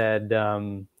I said,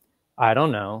 I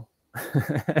don't know.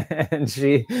 And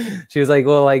she was like,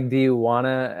 well, like, do you want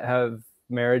to have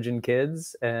marriage and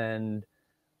kids? And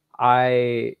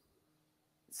I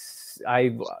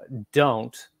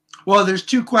don't. Well, there's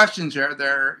two questions there.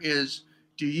 There is,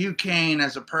 do you, Kane,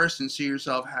 as a person, see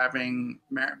yourself being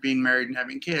married and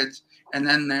having kids? And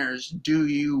then there's, do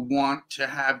you want to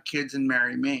have kids and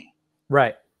marry me?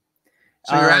 Right.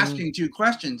 So you're asking two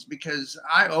questions, because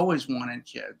I always wanted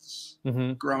kids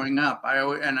growing up. I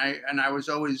was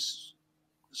always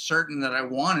certain that I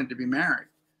wanted to be married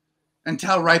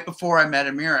until right before I met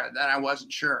Amira. Then I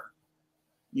wasn't sure.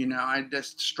 You know, I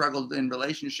just struggled in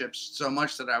relationships so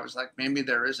much that I was like, maybe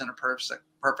there isn't a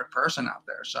perfect person out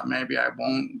there, so maybe I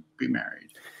won't be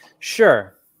married.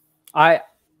 Sure. I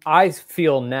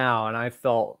feel now, and I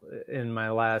felt in my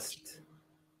last.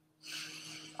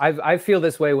 I feel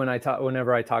this way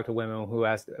whenever I talk to women who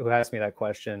ask me that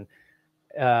question.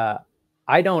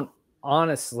 I don't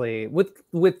honestly with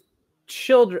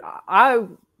children. I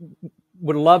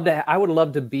would love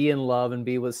to be in love and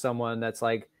be with someone that's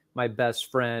like my best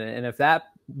friend, and if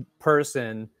that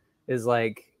person is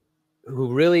like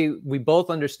who really we both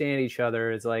understand each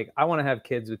other, is like, I want to have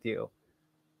kids with you,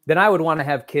 then I would want to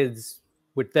have kids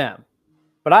with them.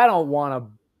 But I don't want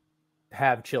to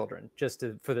have children just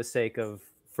for the sake of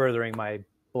furthering my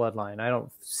bloodline. I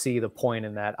don't see the point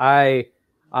in that. I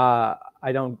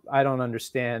don't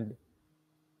understand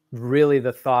really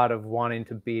the thought of wanting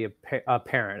to be a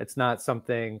parent. It's not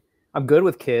something. I'm good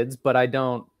with kids, but I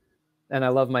don't. And I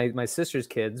love my sister's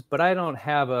kids, but I don't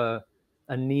have a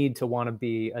need to want to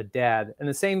be a dad. And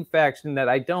the same faction that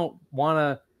I don't want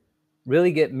to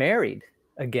really get married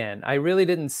again. I really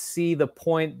didn't see the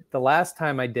point the last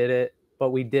time I did it, but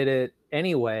we did it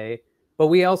anyway. But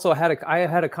we also I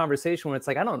had a conversation where it's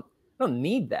like, I don't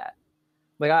need that.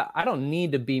 Like, I don't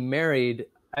need to be married.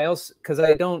 Because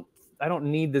I don't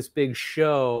need this big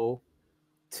show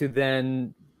to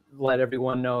then let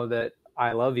everyone know that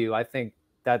I love you. I think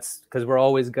that's because we're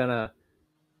always gonna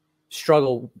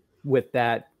struggle with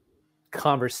that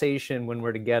conversation when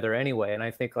we're together anyway. And I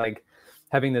think like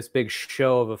having this big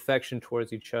show of affection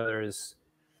towards each other is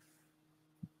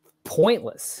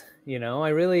pointless. You know,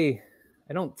 I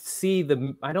don't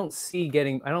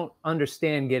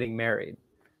understand getting married.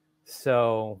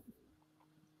 So,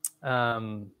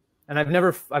 and I've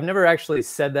never actually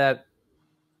said that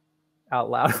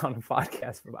out loud on a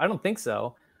podcast. I don't think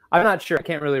so. I'm not sure. I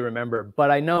can't really remember,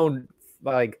 but I know,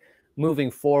 like,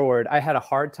 moving forward, I had a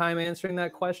hard time answering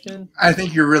that question. I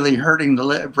think you're really breaking the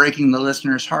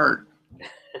listener's heart.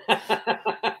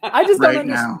 I just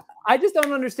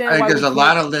don't understand why there's a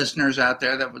lot of listeners out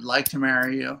there that would like to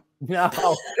marry you. No,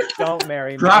 don't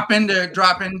marry me. Drop into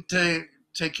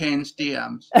Kane's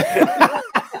DMs.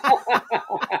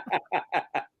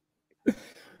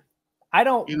 I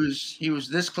don't. He was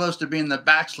this close to being the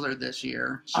Bachelor this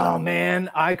year. So. Oh man,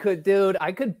 I could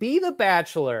be the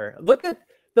Bachelor. Look at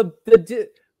the.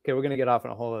 Okay, we're gonna get off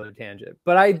on a whole other tangent,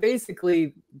 but I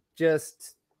basically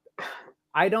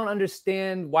I don't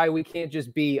understand why we can't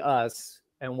just be us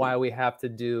and why we have to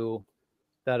do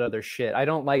that other shit. I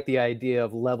don't like the idea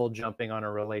of level jumping on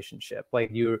a relationship.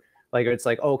 It's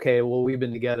like, okay, well, we've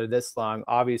been together this long.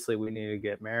 Obviously, we need to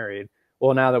get married.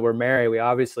 Well, now that we're married, we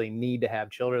obviously need to have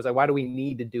children. It's like, why do we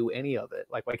need to do any of it?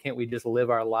 Like, why can't we just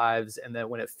live our lives and then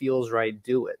when it feels right,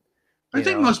 do it? I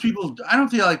think most people, I don't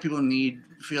feel like people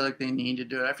feel like they need to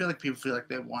do it. I feel like people feel like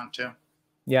they want to.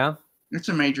 Yeah. It's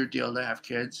a major deal to have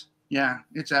kids. Yeah,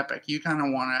 it's epic. You kind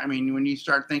of want to, I mean, when you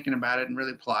start thinking about it and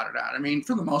really plot it out, I mean,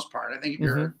 for the most part, I think if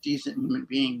you're a decent human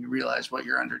being, you realize what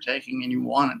you're undertaking and you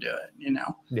want to do it, you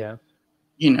know? Yeah.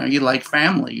 You know, you like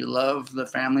family, you love the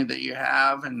family that you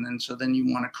have. And then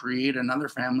you want to create another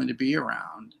family to be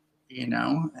around, you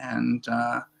know? And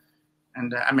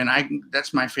I mean,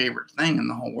 that's my favorite thing in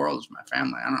the whole world is my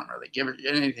family. I don't really give it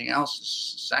anything else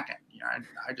is second. You know,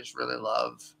 I just really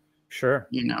love, sure.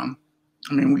 You know,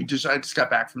 I mean, I just got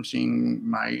back from seeing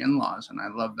my in-laws and I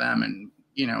love them. And,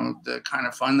 you know, the kind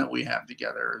of fun that we have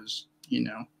together is, you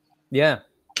know, yeah,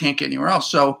 can't get anywhere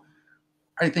else. So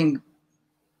I think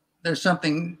there's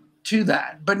something to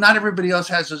that, but not everybody else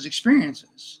has those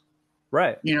experiences.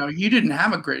 Right. You know, you didn't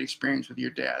have a great experience with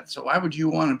your dad, so why would you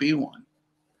want to be one?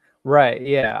 Right.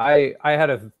 Yeah. I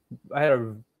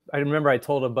remember I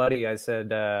told a buddy, I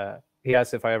said, he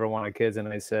asked if I ever wanted kids, and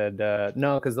I said,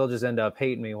 no, because they'll just end up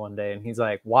hating me one day. And he's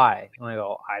like, why? And I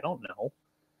go, I don't know.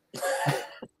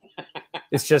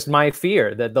 It's just my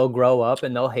fear that they'll grow up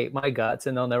and they'll hate my guts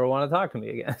and they'll never want to talk to me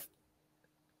again.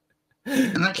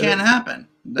 And that can't happen.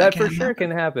 That for sure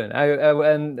can happen.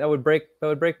 And that would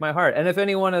break my heart. And if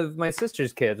any one of my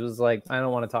sister's kids was like, I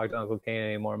don't want to talk to Uncle Kane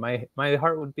anymore, my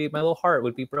little heart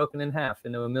would be broken in half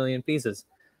into a million pieces.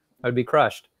 I would be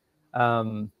crushed.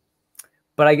 But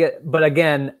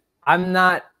again,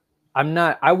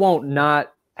 I won't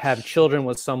not have children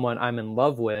with someone I'm in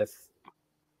love with,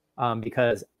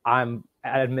 because I'm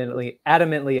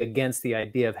adamantly against the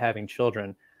idea of having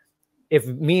children. If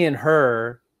me and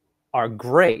her are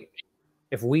great,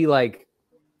 if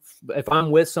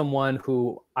I'm with someone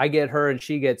who I get her and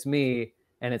she gets me,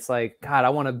 and it's like, God, I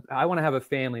want to have a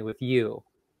family with you.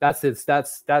 That's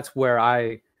where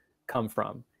I come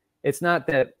from. It's not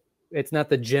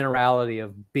the generality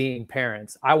of being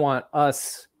parents. I want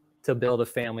us to build a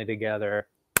family together.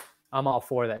 I'm all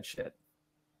for that shit.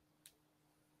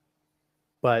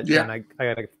 But then I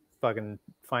gotta fucking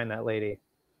find that lady.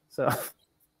 So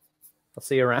I'll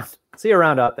see you around. See you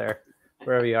around out there,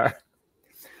 wherever you are.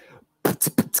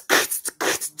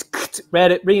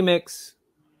 Reddit remix.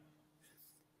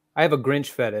 I have a Grinch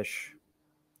fetish.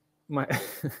 My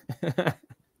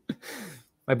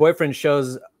boyfriend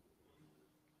knows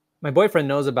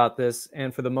about this,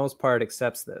 and for the most part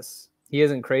accepts this. He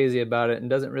isn't crazy about it and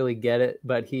doesn't really get it,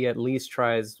 but he at least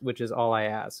tries, which is all I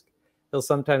ask. He'll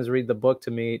sometimes read the book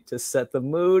to me to set the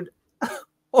mood,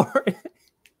 or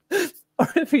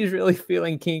if he's really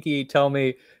feeling kinky, tell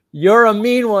me, you're a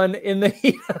mean one in the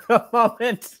heat of the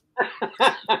moment.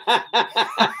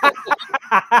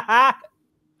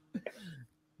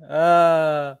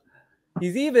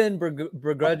 He's even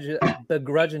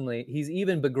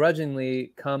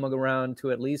begrudgingly come around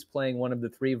to at least playing one of the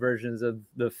 3 versions of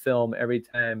the film every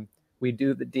time we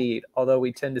do the deed, although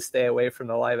we tend to stay away from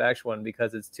the live action one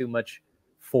because it's too much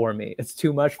for me. It's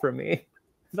too much for me.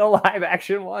 The live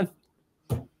action one.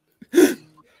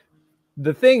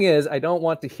 The thing is, I don't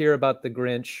want to hear about the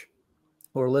Grinch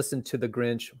or listen to the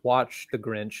Grinch, watch the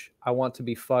Grinch. I want to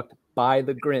be fucked by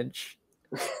the Grinch.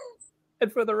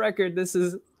 And for the record, this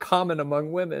is common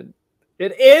among women.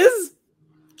 It is?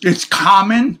 It's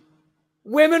common?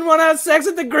 Women want to have sex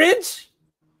with the Grinch?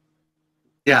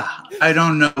 Yeah, I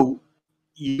don't know.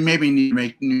 You maybe need to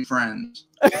make new friends.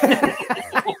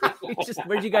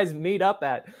 Where'd you guys meet up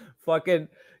at? Fucking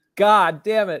God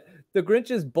damn it. The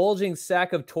Grinch's bulging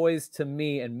sack of toys to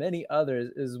me and many others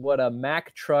is what a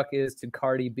Mack truck is to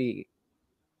Cardi B.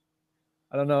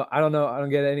 I don't know. I don't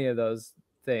get any of those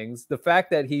things. The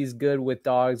fact that he's good with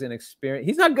dogs and experience.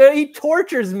 He's not good. He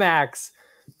tortures Max.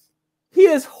 He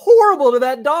is horrible to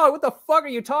that dog. What the fuck are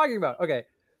you talking about? Okay.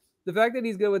 The fact that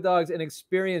he's good with dogs and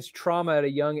experienced trauma at a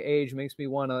young age makes me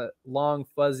want a long,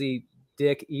 fuzzy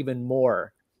dick even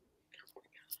more.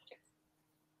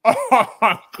 Oh,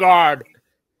 my God.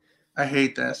 I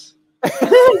hate this.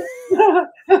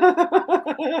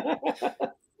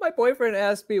 My boyfriend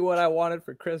asked me what I wanted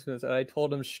for Christmas, and I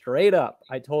told him straight up.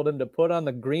 I told him to put on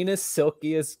the greenest,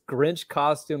 silkiest Grinch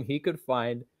costume he could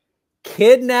find,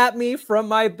 kidnap me from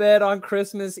my bed on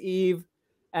Christmas Eve,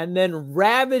 and then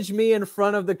ravage me in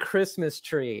front of the Christmas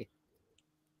tree.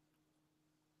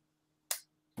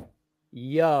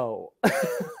 Yo.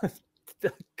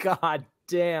 God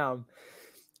damn.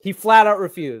 He flat out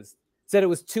refused. Said it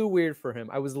was too weird for him.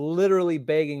 I was literally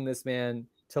begging this man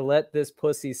to let this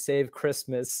pussy save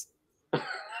Christmas. And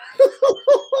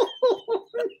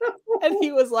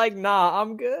he was like, nah,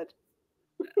 I'm good.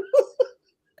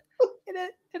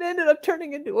 It ended up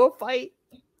turning into a fight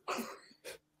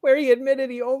where he admitted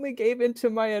he only gave in to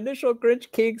my initial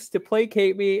Grinch kinks to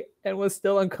placate me and was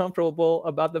still uncomfortable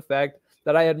about the fact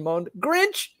that I had moaned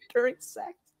Grinch during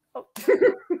sex. Oh.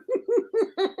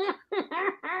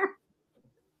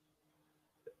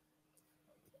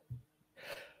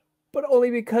 But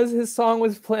only because his song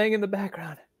was playing in the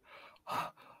background.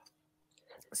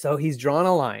 So he's drawn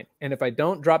a line. And if I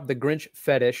don't drop the Grinch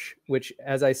fetish, which,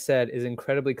 as I said, is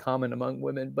incredibly common among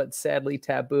women, but sadly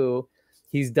taboo,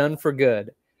 he's done for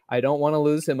good. I don't want to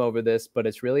lose him over this, but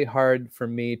it's really hard for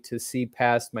me to see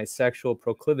past my sexual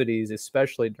proclivities,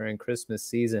 especially during Christmas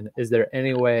season. Is there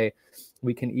any way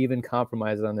we can even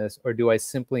compromise on this, or do I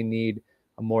simply need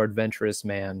a more adventurous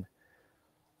man?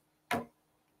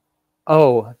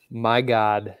 Oh, my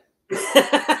God.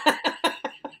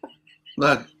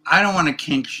 Look, I don't want to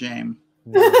kink shame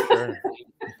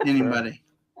anybody.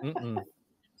 Sure.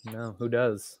 No, who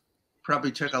does?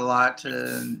 Probably took a lot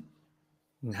to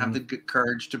have the good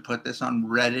courage to put this on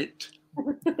Reddit.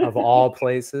 Of all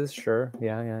places, sure.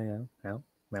 Yeah.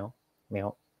 Meow.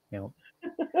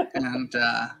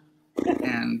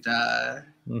 And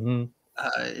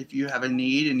if you have a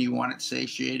need and you want it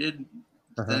satiated,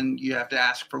 then you have to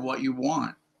ask for what you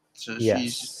want. So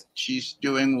she's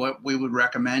doing what we would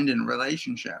recommend in a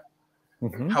relationship.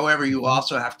 However, you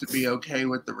also have to be okay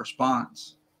with the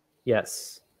response.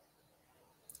 Yes.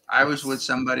 I was with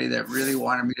somebody that really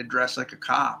wanted me to dress like a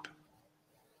cop.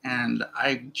 And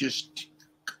I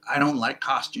don't like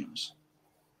costumes.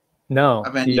 No.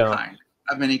 Of any kind.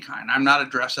 Of any kind. I'm not a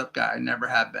dress up guy. I never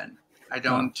have been. I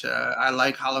don't I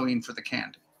like Halloween for the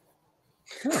candy.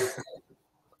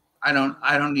 I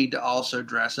don't need to also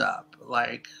dress up.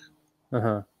 Like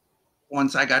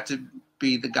once I got to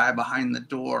be the guy behind the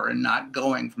door and not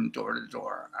going from door to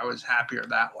door, I was happier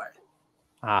that way.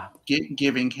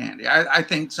 Giving candy. I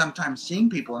think sometimes seeing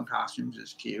people in costumes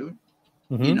is cute.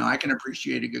 You know, I can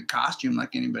appreciate a good costume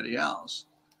like anybody else.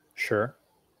 Sure.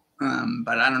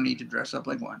 But I don't need to dress up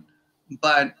like one.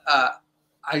 But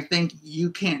I think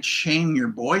you can't shame your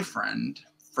boyfriend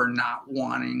for not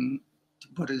wanting to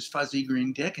put his fuzzy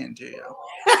green dick into you.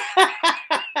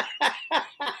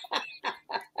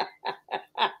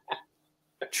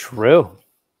 True.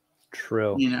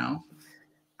 You know?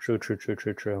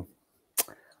 True.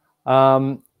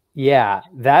 Yeah,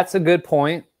 that's a good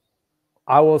point.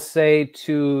 I will say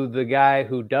to the guy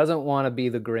who doesn't want to be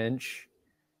the Grinch,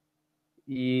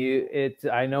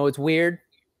 I know it's weird,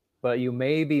 but you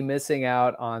may be missing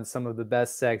out on some of the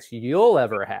best sex you'll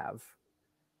ever have.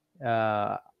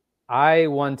 I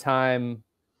one time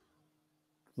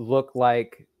looked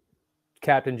like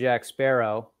Captain Jack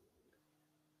Sparrow,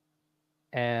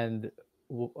 and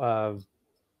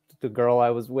the girl I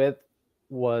was with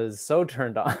was so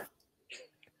turned on.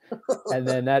 And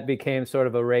then that became sort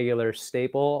of a regular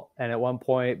staple. And at one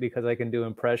point, because I can do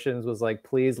impressions, was like,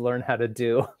 please learn how to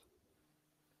do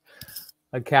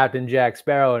a Captain Jack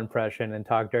Sparrow impression and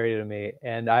talk dirty to me.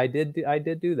 And I did do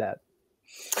that.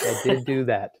 I did do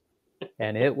that.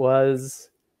 And it was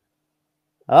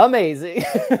amazing.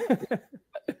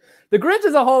 The Grinch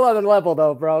is a whole other level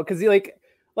though, bro. Because you like,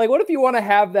 what if you want to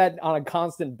have that on a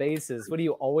constant basis? What do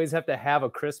you always have to have a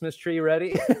Christmas tree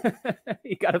ready?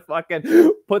 You got to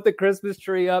fucking put the Christmas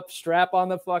tree up, strap on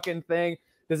the fucking thing.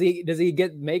 Does he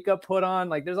get makeup put on?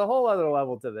 Like, there's a whole other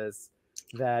level to this.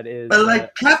 That is, but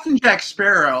like Captain Jack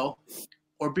Sparrow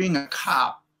or being a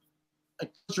cop,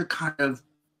 like those are kind of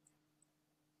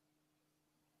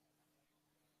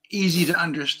easy to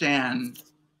understand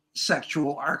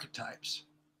sexual archetypes.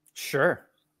 Sure.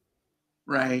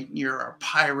 Right? You're a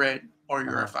pirate or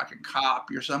you're a fucking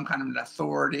cop. You're some kind of an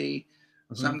authority,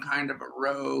 some kind of a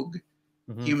rogue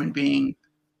human being.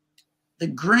 The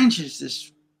Grinch is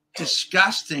this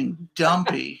disgusting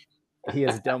dumpy. He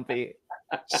is dumpy.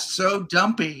 So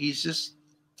dumpy. He's just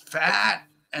fat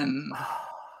and... Oh,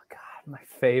 God. My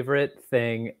favorite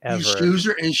thing ever.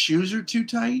 His shoes are too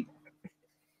tight.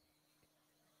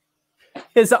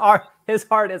 His heart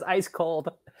is ice cold.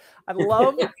 I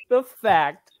love the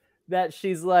fact that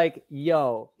she's like,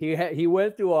 yo, he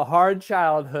went through a hard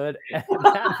childhood, and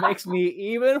that makes me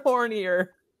even hornier.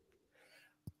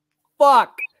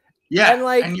 Fuck. Yeah,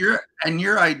 and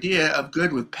your idea of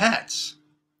good with pets.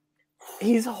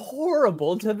 He's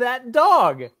horrible to that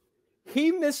dog.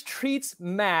 He mistreats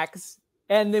Max,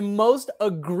 and the most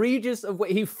egregious of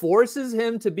what he forces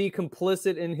him to be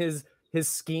complicit in his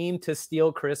scheme to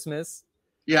steal Christmas.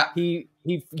 Yeah, he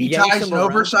ties an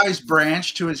oversized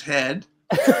branch to his head.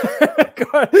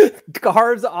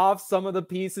 Carves off some of the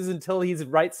pieces until he's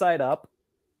right side up.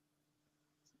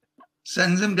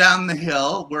 Sends him down the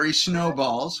hill where he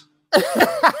snowballs.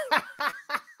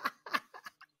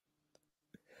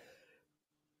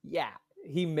 Yeah,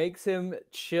 he makes him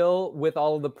chill with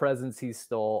all of the presents he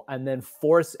stole, and then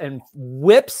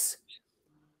whips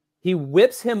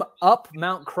him up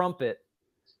Mount Crumpet.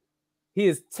 He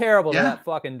is terrible to that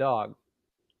fucking dog.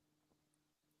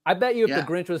 I bet you if the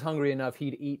Grinch was hungry enough,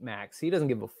 he'd eat Max. He doesn't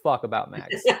give a fuck about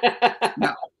Max.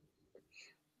 No.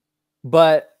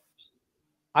 But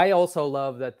I also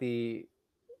love that the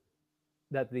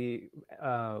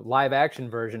live action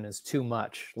version is too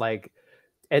much. Like,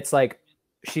 it's like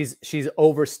she's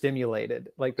overstimulated.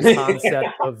 Like the concept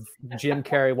of Jim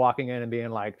Carrey walking in and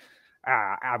being like,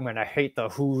 I'm gonna hate the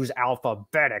Who's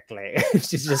alphabetically.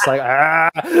 She's just like,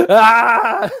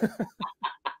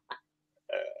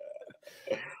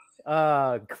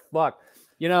 fuck.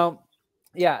 You know,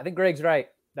 yeah, I think Greg's right.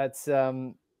 That's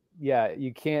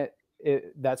you can't.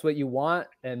 That's what you want,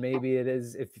 and maybe it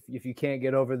is. If you can't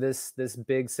get over this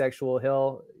big sexual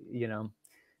hill,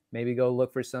 maybe go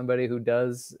look for somebody who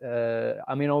does.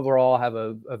 Overall, have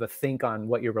a think on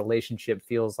what your relationship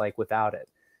feels like without it.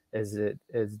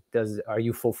 Are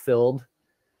you fulfilled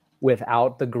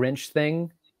without the Grinch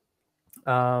thing,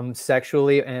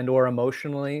 sexually and or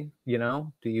emotionally?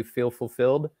 Do you feel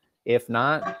fulfilled? If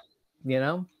not,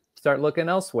 start looking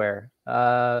elsewhere.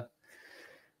 And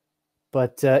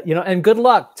good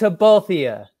luck to both of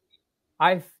you.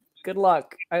 Good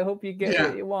luck. I hope you get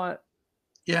what you want.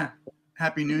 Yeah.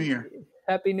 Happy New Year.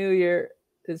 Happy New Year.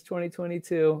 It's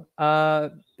 2022.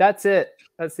 That's it.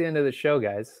 That's the end of the show,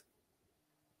 guys.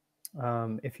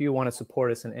 If you want to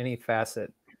support us in any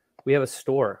facet, we have a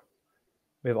store.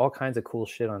 We have all kinds of cool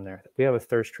shit on there. We have a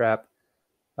thirst trap,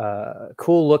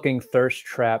 cool looking thirst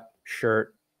trap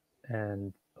shirt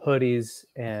and hoodies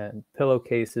and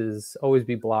pillowcases. Always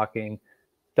be blocking.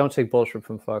 Don't take bullshit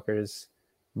from fuckers.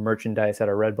 Merchandise at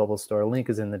our Redbubble store. Link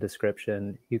is in the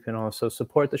description. You can also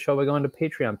support the show by going to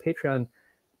Patreon.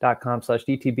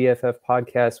 Patreon.com/DTBFF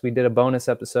podcast. We did a bonus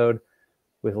episode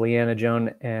with Leanna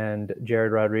Joan and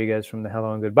Jared Rodriguez from the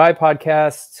Hello and Goodbye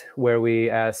podcast, where we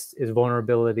asked, is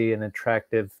vulnerability an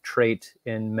attractive trait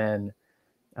in men?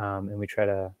 And we try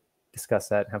to discuss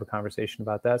that and have a conversation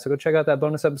about that. So go check out that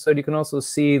bonus episode. You can also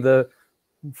see the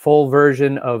full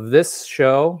version of this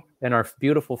show and our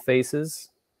beautiful faces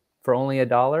for only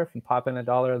 $1. If you pop in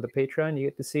 $1 of the Patreon, you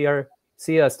get to see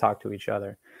us talk to each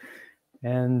other.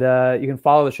 And you can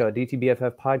follow the show at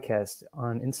DTBFF Podcast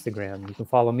on Instagram. You can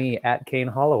follow me at Kane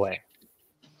Holloway.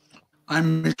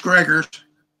 I'm Miss Gregors.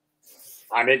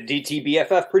 I'm at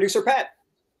DTBFF Producer Pat.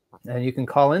 And you can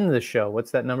call into the show.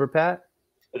 What's that number, Pat?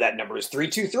 That number is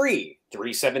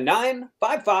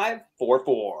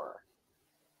 323-379-5544.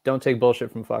 Don't take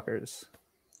bullshit from fuckers.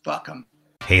 Fuck them.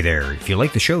 Hey there, if you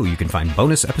like the show, you can find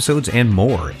bonus episodes and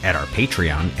more at our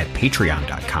Patreon at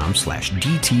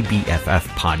patreon.com/DTBFF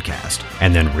podcast.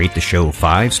 And then rate the show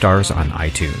 5 stars on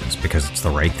iTunes because it's the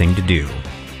right thing to do.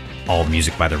 All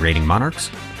music by the Rating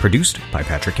Monarchs, produced by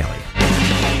Patrick Kelly.